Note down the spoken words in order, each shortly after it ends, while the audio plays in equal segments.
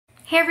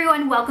Hey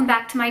everyone, welcome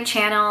back to my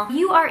channel.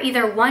 You are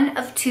either one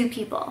of two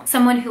people,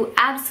 someone who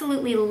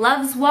absolutely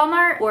loves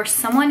Walmart or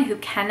someone who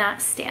cannot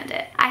stand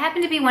it. I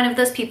happen to be one of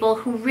those people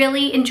who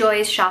really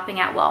enjoys shopping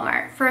at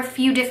Walmart for a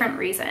few different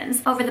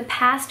reasons. Over the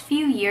past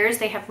few years,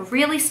 they have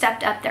really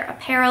stepped up their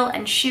apparel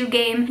and shoe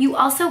game. You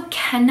also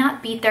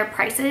cannot beat their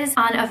prices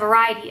on a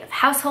variety of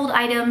household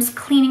items,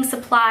 cleaning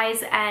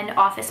supplies, and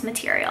office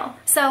material.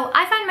 So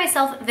I find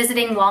myself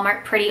visiting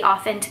Walmart pretty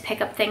often to pick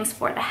up things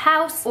for the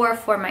house or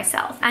for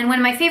myself. And one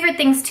of my favorite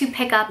things to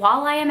pick up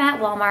while I am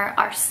at Walmart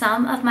are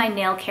some of my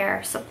nail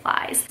care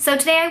supplies. So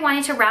today I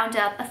wanted to round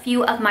up a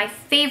few of my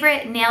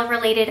favorite nail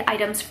related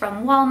items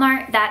from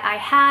Walmart that I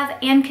have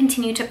and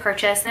continue to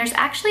purchase. There's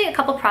actually a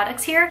couple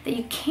products here that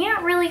you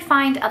can't really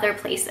find other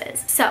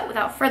places. So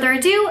without further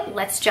ado,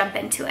 let's jump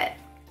into it.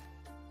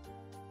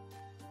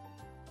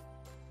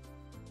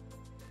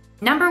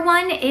 Number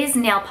one is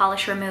nail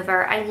polish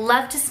remover. I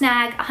love to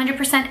snag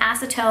 100%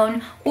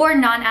 acetone or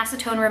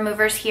non-acetone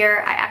removers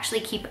here. I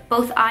actually keep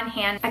both on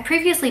hand. I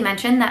previously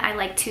mentioned that I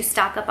like to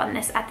stock up on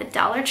this at the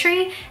Dollar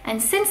Tree,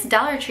 and since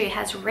Dollar Tree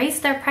has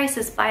raised their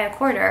prices by a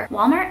quarter,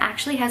 Walmart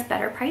actually has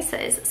better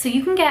prices. So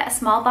you can get a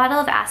small bottle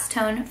of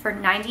acetone for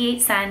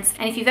 98 cents,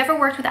 and if you've ever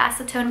worked with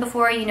acetone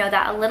before, you know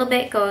that a little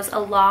bit goes a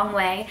long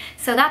way,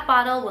 so that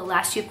bottle will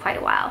last you quite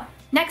a while.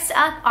 Next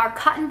up are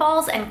cotton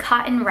balls and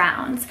cotton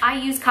rounds. I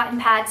use cotton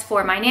pads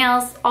for my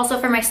nails, also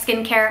for my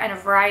skincare and a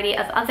variety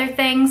of other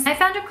things. I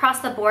found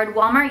across the board,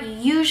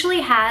 Walmart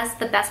usually has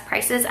the best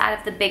prices out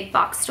of the big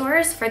box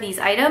stores for these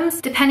items,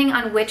 depending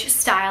on which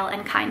style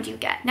and kind you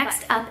get.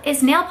 Next up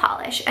is nail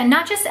polish, and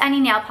not just any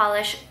nail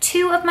polish,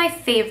 two of my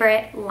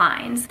favorite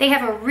lines. They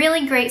have a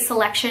really great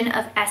selection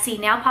of Essie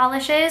nail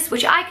polishes,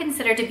 which I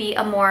consider to be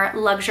a more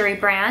luxury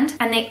brand,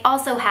 and they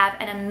also have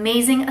an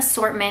amazing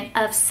assortment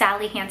of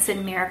Sally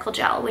Hansen Miracle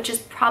Gel, which is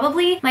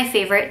probably my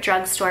favorite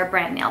drugstore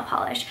brand nail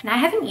polish. And I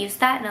haven't used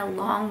that in a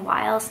long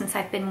while since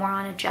I've been more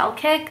on a gel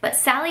kick, but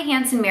Sally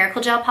Hansen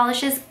Miracle Gel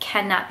polishes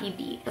cannot be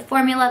beat. The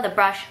formula, the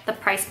brush, the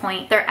price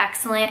point, they're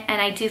excellent,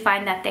 and I do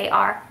find that they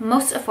are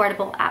most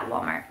affordable at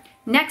Walmart.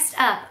 Next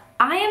up,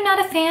 I am not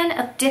a fan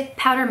of dip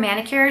powder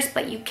manicures,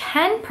 but you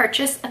can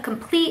purchase a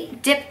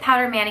complete dip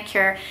powder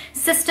manicure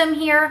system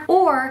here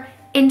or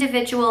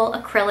individual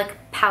acrylic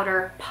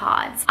powder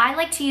pods. I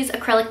like to use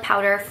acrylic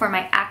powder for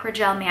my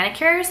Acrogel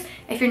manicures.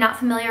 If you're not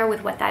familiar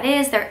with what that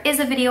is, there is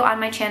a video on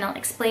my channel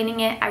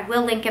explaining it. I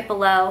will link it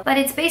below, but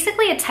it's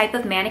basically a type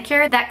of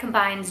manicure that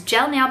combines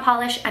gel nail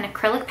polish and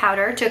acrylic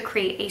powder to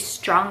create a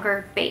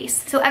stronger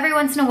base. So every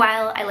once in a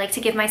while, I like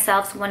to give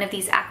myself one of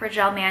these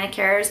Acrogel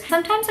manicures.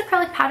 Sometimes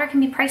acrylic powder can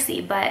be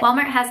pricey, but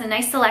Walmart has a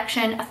nice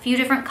selection, a few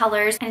different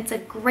colors, and it's a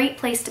great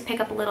place to pick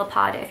up a little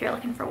pod if you're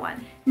looking for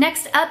one.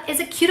 Next up is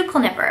a cuticle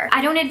nipper.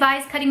 I don't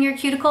advise cutting your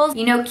cuticles.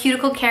 You know,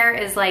 cuticle care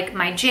is like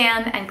my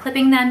jam, and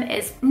clipping them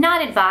is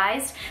not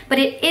advised, but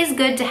it is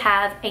good to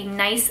have a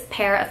nice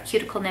pair of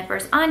cuticle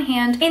nippers on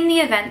hand in the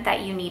event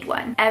that you need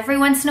one. Every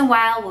once in a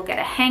while, we'll get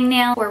a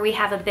hangnail where we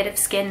have a bit of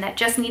skin that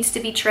just needs to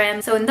be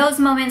trimmed. So in those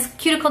moments,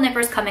 cuticle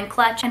nippers come in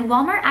clutch, and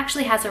Walmart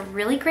actually has a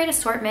really great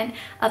assortment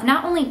of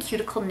not only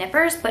cuticle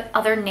nippers, but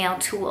other nail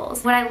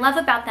tools. What I love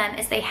about them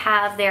is they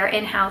have their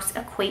in-house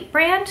Equate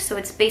brand, so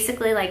it's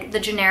basically like the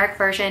generic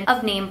version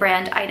of name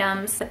brand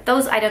items, but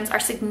those items are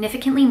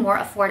significantly more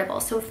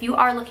affordable. So if you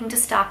are looking to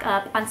stock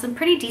up on some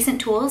pretty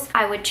decent tools,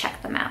 I would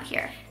check them out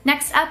here.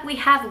 Next up, we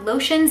have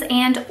lotions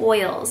and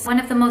oils. One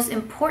of the most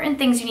important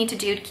things you need to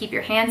do to keep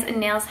your hands and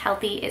nails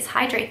healthy is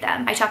hydrate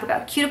them. I talk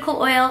about cuticle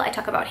oil, I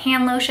talk about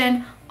hand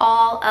lotion,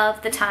 all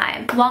of the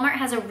time. Walmart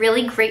has a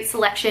really great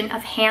selection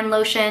of hand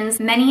lotions,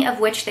 many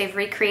of which they've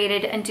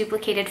recreated and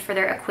duplicated for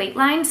their Equate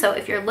line. So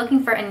if you're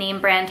looking for a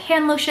name brand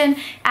hand lotion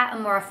at a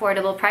more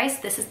affordable price,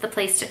 this is the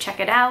place to check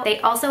it out.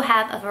 They also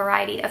have a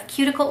variety of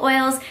cuticle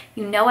oils.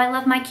 You know I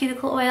love my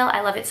cuticle oil.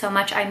 I love it so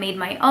much I made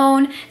my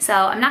own. So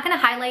I'm not gonna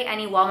highlight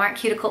any Walmart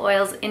cuticle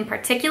oils in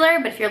particular,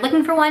 but if you're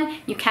looking for one,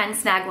 you can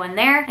snag one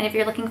there. And if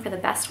you're looking for the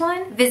best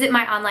one, visit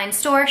my online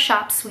store,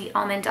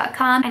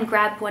 shopsweetalmond.com, and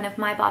grab one of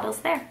my bottles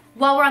there.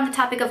 While we're on the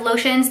topic of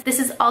lotions, this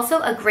is also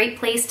a great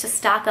place to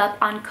stock up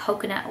on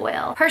coconut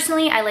oil.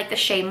 Personally, I like the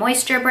Shea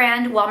Moisture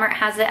brand. Walmart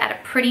has it at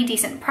a pretty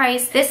decent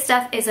price. This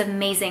stuff is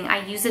amazing.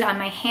 I use it on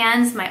my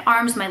hands, my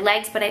arms, my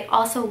legs, but I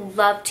also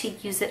love to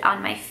use it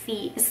on my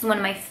feet. This is one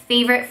of my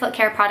favorite foot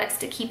care products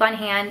to keep on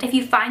hand. If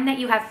you find that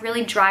you have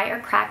really dry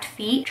or cracked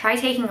feet, try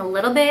taking a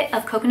little bit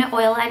of coconut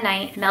oil at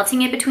night,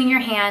 melting it between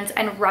your hands,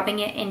 and rubbing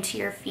it into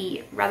your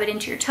feet. Rub it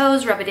into your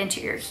toes, rub it into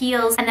your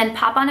heels, and then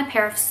pop on a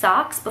pair of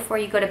socks before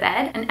you go to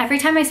bed. And every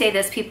time I say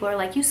this, people are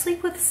like, you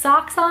sleep with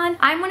socks on?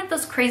 I'm one of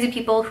those crazy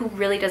people who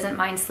really doesn't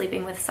mind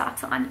sleeping with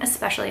socks on,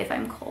 especially if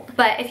I'm cold.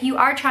 But if you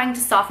are trying to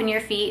soften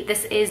your feet,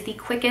 this is the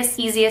quickest,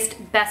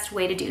 easiest, best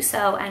way to do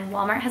so, and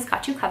Walmart has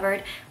got you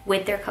covered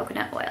with their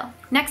coconut oil.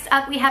 Next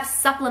up, we have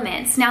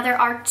supplements. Now there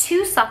are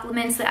 2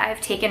 supplements that I've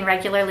taken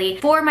regularly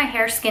for my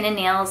hair, skin, and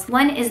nails.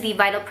 One is the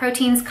Vital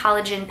Proteins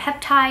Collagen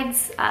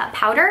Peptides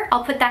powder.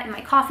 I'll put that in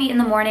my coffee in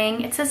the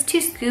morning. It says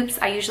 2 scoops.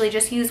 I usually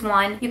just use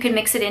 1. You can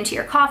mix it into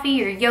your coffee,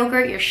 your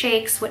yogurt, your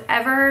shakes,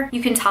 whatever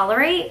you can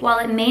tolerate. While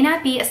it may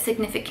not be a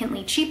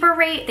significantly cheaper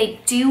rate,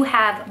 they do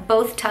have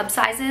both tub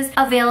sizes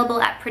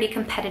available at pretty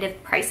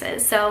competitive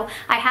prices. So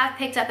I have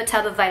picked up a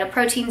tub of Vital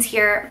Proteins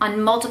here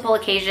on multiple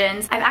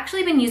occasions. I've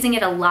actually been using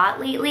it a lot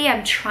lately.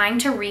 I'm trying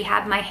to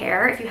rehab my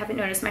hair. If you haven't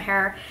noticed, my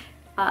hair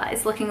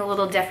is looking a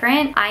little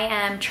different. I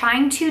am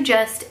trying to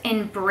just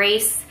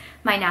embrace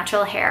my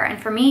natural hair,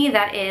 and for me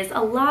that is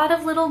a lot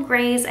of little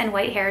grays and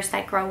white hairs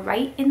that grow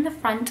right in the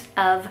front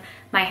of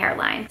my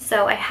hairline.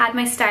 So I had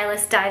my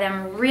stylist dye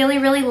them really,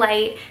 really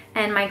light,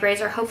 and my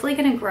grays are hopefully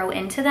gonna grow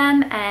into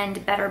them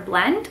and better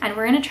blend. And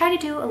we're gonna try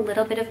to do a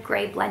little bit of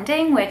gray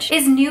blending, which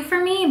is new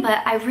for me,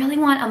 but I really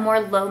want a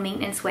more low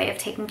maintenance way of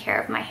taking care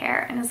of my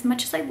hair. And as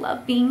much as I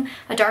love being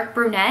a dark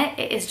brunette,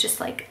 it is just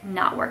like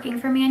not working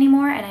for me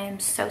anymore. And I am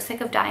so sick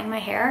of dyeing my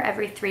hair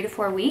every 3 to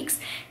 4 weeks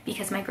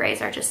because my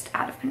grays are just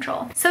out of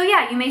control. So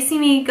yeah, you may see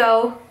me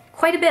go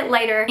quite a bit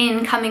lighter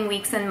in coming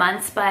weeks and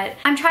months, but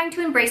I'm trying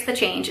to embrace the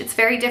change. It's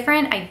very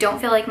different. I don't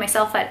feel like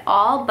myself at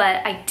all,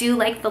 but I do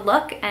like the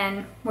look,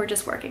 and we're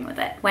just working with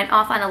it. Went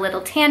off on a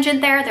little tangent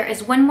there. There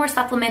is one more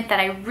supplement that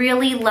I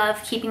really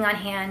love keeping on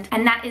hand,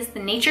 and that is the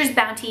Nature's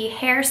Bounty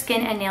Hair,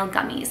 Skin, and Nail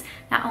Gummies.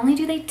 Not only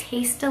do they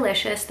taste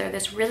delicious, they're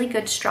this really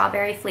good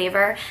strawberry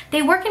flavor,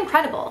 they work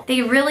incredible.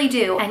 They really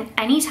do. And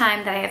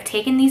anytime that I have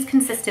taken these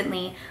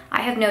consistently,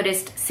 I have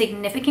noticed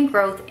significant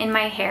growth in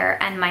my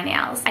hair and my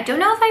nails. I don't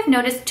know if I've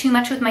noticed too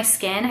much with my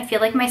skin. I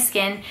feel like my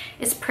skin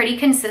is pretty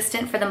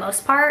consistent for the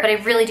most part, but I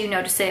really do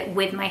notice it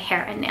with my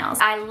hair and nails.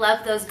 I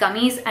love those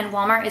gummies, and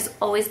Walmart is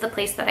always the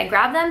place that I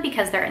grab them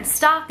because they're in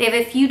stock. They have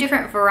a few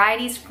different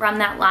varieties from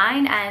that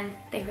line, and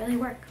they really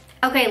work.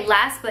 Okay,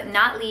 last but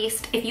not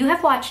least, if you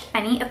have watched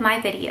any of my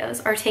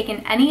videos or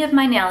taken any of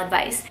my nail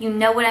advice, you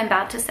know what I'm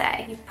about to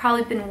say. You've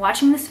probably been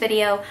watching this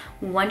video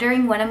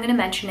wondering when I'm gonna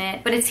mention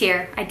it, but it's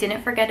here. I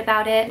didn't forget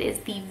about it. It is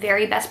the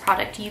very best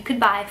product you could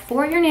buy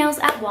for your nails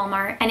at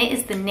Walmart, and it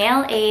is the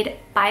Nail Aid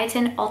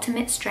Biotin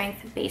Ultimate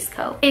Strength Base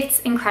Coat.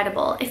 It's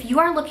incredible. If you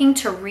are looking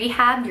to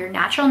rehab your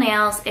natural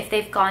nails, if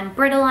they've gone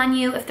brittle on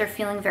you, if they're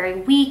feeling very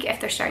weak, if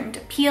they're starting to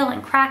peel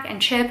and crack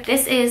and chip,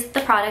 this is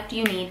the product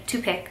you need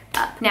to pick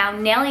up. Now,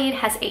 Nail Aid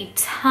has a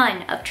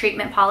ton of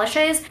treatment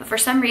polishes, but for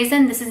some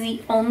reason, this is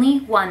the only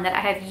one that I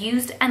have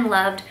used and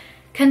loved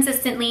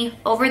consistently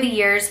over the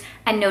years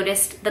and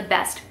noticed the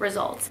best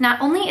results. Not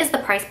only is the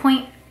price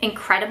point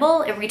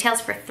incredible, it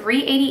retails for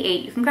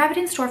 $3.88. You can grab it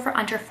in store for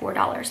under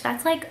 $4.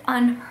 That's like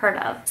unheard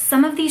of.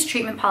 Some of these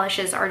treatment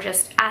polishes are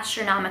just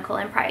astronomical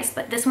in price,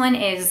 but this one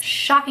is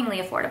shockingly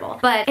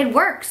affordable. But it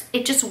works.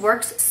 It just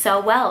works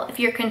so well. If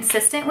you're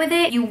consistent with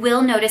it, you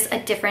will notice a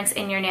difference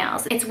in your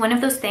nails. It's one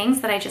of those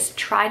things that I just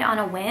tried on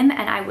a whim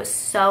and I was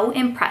so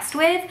impressed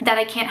with that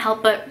I can't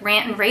help but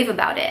rant and rave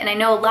about it. And I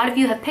know a lot of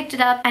you have picked it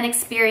up and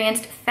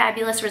experienced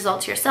fabulous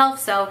results yourself,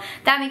 so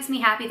that makes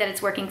me happy that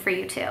it's working for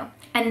you too.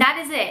 And that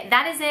is it.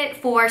 That is it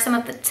for some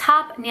of the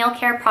top nail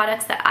care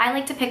products that I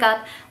like to pick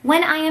up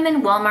when I am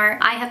in Walmart.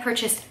 I have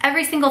purchased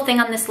every single thing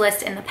on this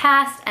list in the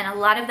past, and a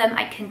lot of them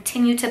I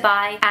continue to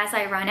buy as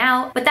I run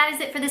out. But that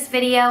is it for this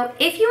video.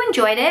 If you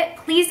enjoyed it,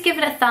 please give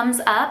it a thumbs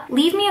up.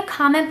 Leave me a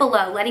comment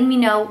below letting me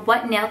know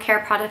what nail care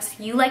products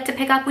you like to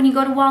pick up when you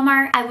go to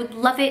Walmart. I would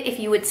love it if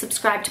you would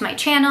subscribe to my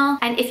channel.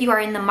 And if you are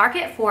in the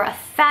market for a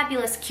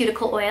fabulous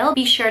cuticle oil,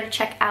 be sure to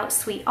check out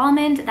Sweet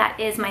Almond. That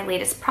is my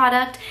latest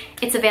product.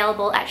 It's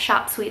available at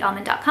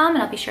shopsweetalmond.com,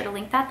 and I'll be sure to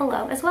link that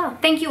below as well.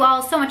 Thank you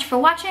all so much for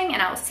watching,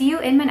 and I will see you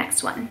in my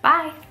next one.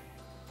 Bye!